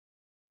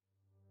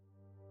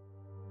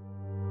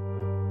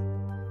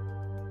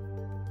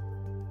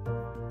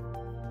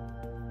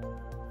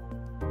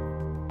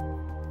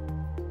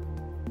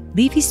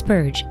Leafy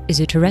spurge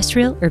is a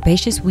terrestrial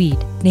herbaceous weed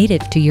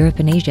native to Europe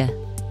and Asia.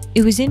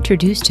 It was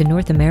introduced to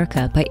North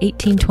America by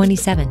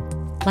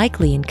 1827,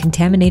 likely in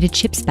contaminated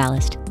ship's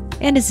ballast,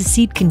 and is a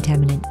seed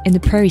contaminant in the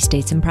prairie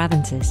states and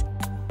provinces.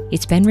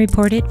 It's been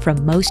reported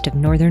from most of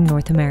northern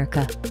North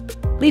America.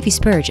 Leafy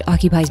spurge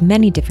occupies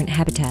many different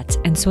habitats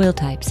and soil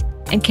types,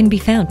 and can be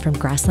found from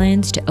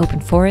grasslands to open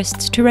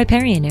forests to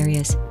riparian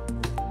areas.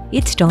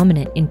 It's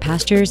dominant in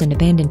pastures and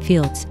abandoned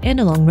fields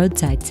and along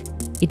roadsides.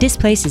 It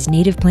displaces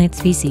native plant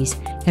species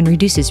and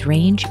reduces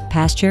range,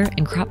 pasture,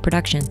 and crop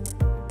production.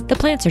 The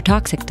plants are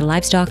toxic to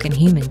livestock and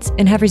humans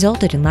and have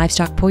resulted in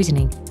livestock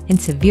poisoning and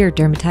severe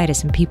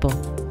dermatitis in people.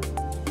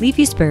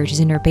 Leafy spurge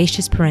is an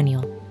herbaceous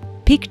perennial.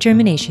 Peak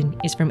germination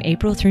is from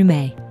April through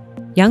May.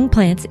 Young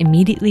plants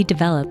immediately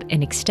develop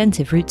an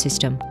extensive root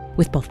system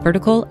with both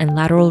vertical and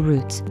lateral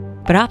roots,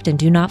 but often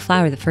do not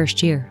flower the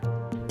first year.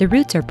 The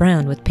roots are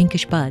brown with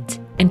pinkish buds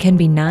and can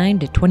be 9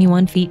 to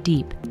 21 feet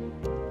deep.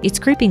 Its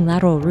creeping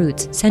lateral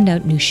roots send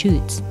out new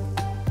shoots.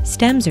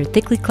 Stems are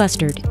thickly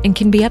clustered and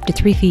can be up to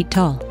 3 feet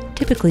tall,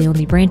 typically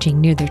only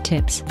branching near their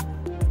tips.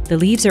 The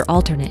leaves are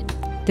alternate,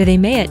 though they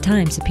may at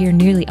times appear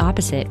nearly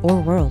opposite or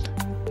whorled.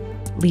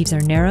 Leaves are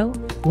narrow,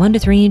 1 to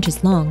 3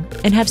 inches long,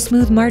 and have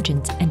smooth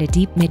margins and a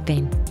deep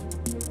midvein.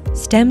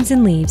 Stems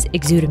and leaves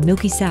exude a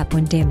milky sap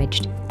when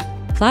damaged.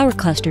 Flower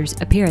clusters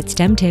appear at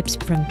stem tips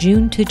from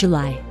June to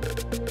July.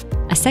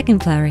 A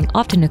second flowering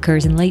often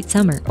occurs in late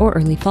summer or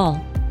early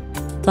fall.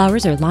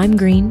 Flowers are lime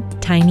green,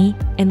 tiny,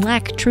 and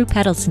lack true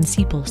petals and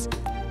sepals.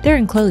 They're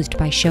enclosed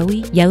by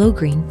showy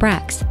yellow-green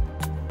bracts.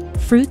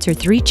 Fruits are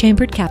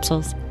 3-chambered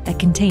capsules that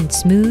contain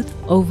smooth,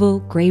 oval,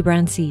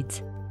 gray-brown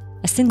seeds.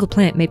 A single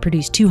plant may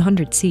produce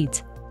 200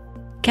 seeds.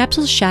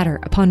 Capsules shatter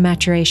upon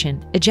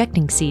maturation,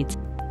 ejecting seeds.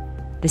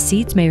 The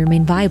seeds may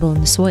remain viable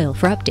in the soil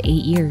for up to 8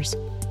 years.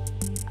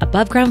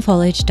 Above-ground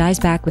foliage dies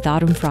back with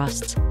autumn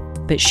frosts,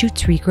 but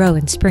shoots regrow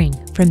in spring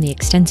from the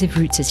extensive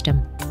root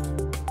system.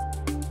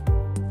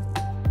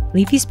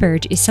 Leafy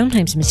spurge is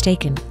sometimes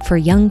mistaken for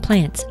young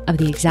plants of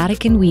the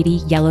exotic and weedy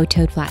yellow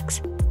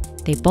toadflax.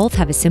 They both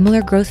have a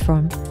similar growth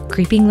form,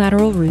 creeping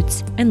lateral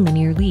roots, and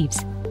linear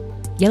leaves.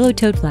 Yellow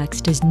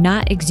toadflax does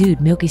not exude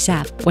milky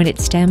sap when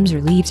its stems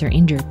or leaves are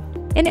injured,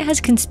 and it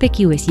has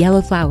conspicuous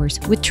yellow flowers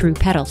with true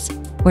petals,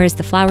 whereas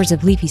the flowers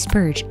of leafy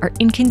spurge are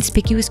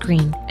inconspicuous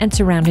green and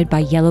surrounded by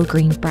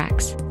yellow-green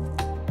bracts.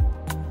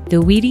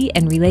 The weedy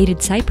and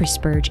related cypress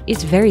spurge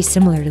is very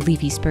similar to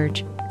leafy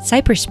spurge.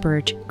 Cypress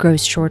spurge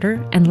grows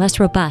shorter and less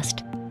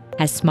robust,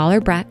 has smaller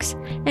bracts,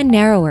 and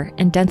narrower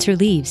and denser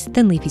leaves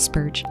than leafy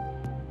spurge.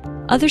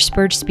 Other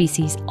spurge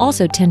species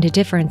also tend to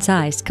differ in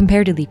size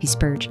compared to leafy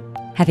spurge,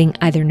 having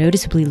either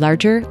noticeably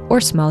larger or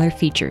smaller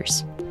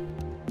features.